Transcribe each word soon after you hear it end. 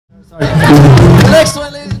Sorry. The next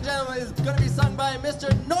one, ladies and gentlemen, is going to be sung by Mr.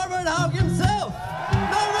 Norbert Haugh himself.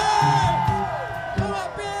 Norbert! Come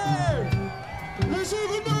up here! Let's hear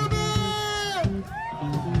for Norbert!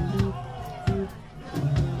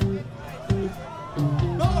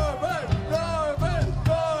 Norbert! Norbert!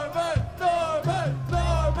 Norbert! Norbert!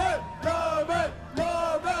 Norbert! Norbert!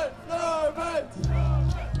 Norbert! Norbert!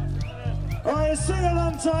 Alright, sing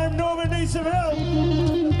along time. Norbert needs some help.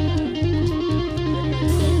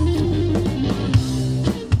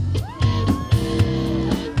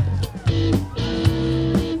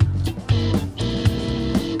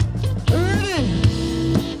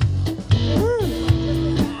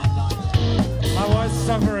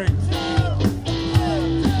 Suffering.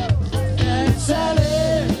 Hey,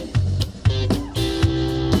 Sally,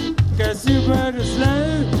 Guess you better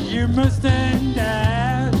slow, you Mustang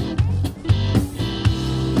down.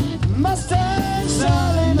 Mustang,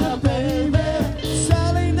 Sally, now baby,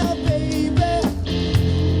 Sally, now baby.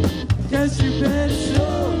 Guess you better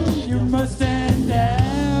slow, you Mustang down.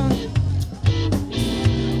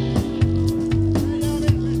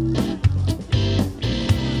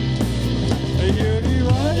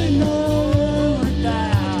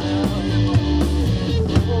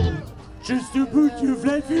 Just to put your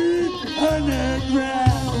flat feet on the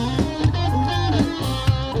ground.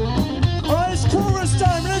 Alright, it's chorus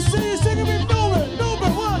time. Let's see you sing it with Norbert.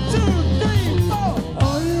 Norbert, 1, 2, 3, 4.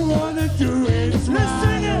 All you wanna do is let's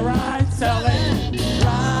sing it. Right, Sally.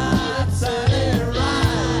 Right, Sally,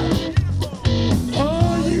 right.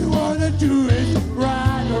 All you wanna do is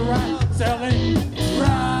ride, Sally.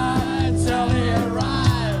 Ride, Sally,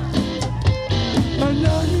 ride. And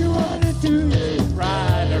all you wanna do is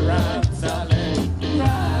ride, Sally.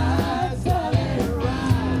 Ride, Sally,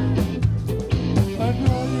 ride. And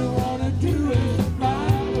all you wanna do is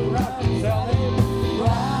ride, Sally.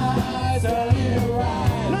 Ride, Sally,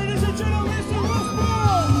 ride. Ladies and gentlemen, Mr.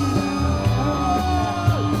 Rosberg!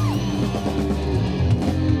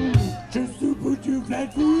 Just to put your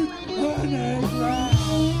flat foot on the ground.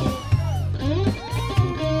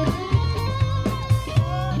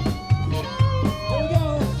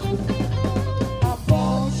 I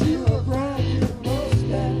bought you a brand new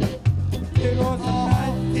Mustang. It was in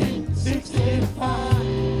 1965.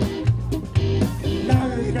 Now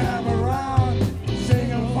you come around,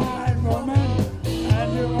 singing fine woman, and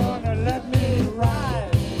you wanna let me ride.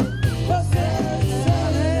 Sally,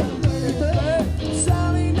 Sally,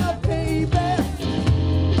 Sally, now baby.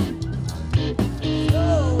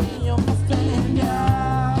 Oh, you're Mustang,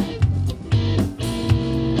 yeah.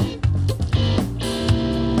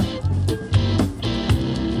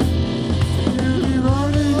 you'll be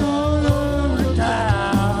running all over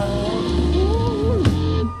town.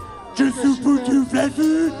 Just to put your flat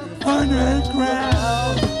foot on the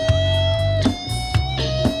ground.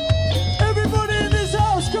 Everybody in this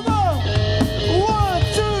house, come on! 1,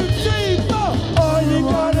 2, 3, 4. All you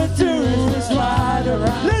gotta do is just ride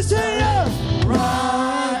around. Let's hear you!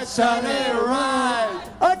 Ride, Sally, ride.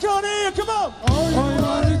 I can't hear you, come on! All you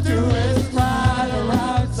wanna do is ride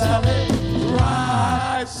around, Sally.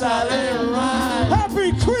 Ride, Sally, ride.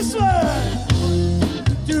 Happy Christmas!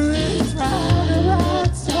 Do is ride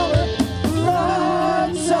around, Sally.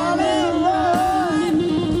 Ride, Sally, ride.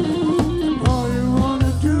 All you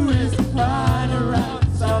wanna do is ride around,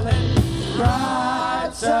 Sally.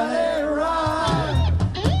 Ride, Sally, ride.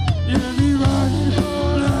 You'll be running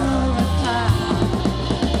all over town.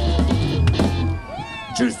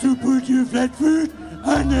 Just to put your flat foot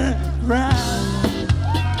on the ground.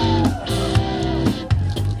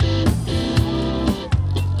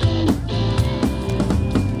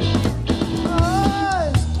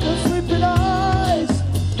 Eyes, no sleeping eyes,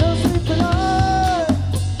 no sleeping eyes,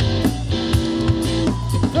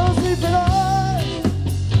 no sleeping eyes.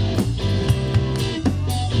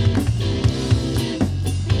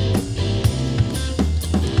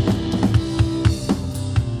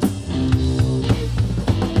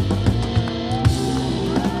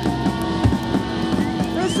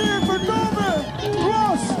 Let's hear it for Norbert,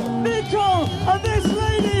 Ross, Nico, and this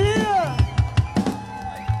lady here.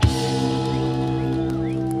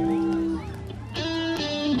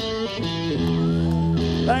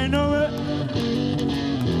 They know it.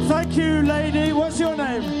 Thank you, lady. What's your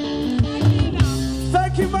name?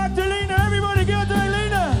 Thank you, Magdalena. Everybody give it to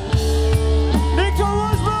Elena. Nico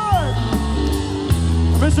Rosberg.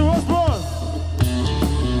 Mr. Rosberg.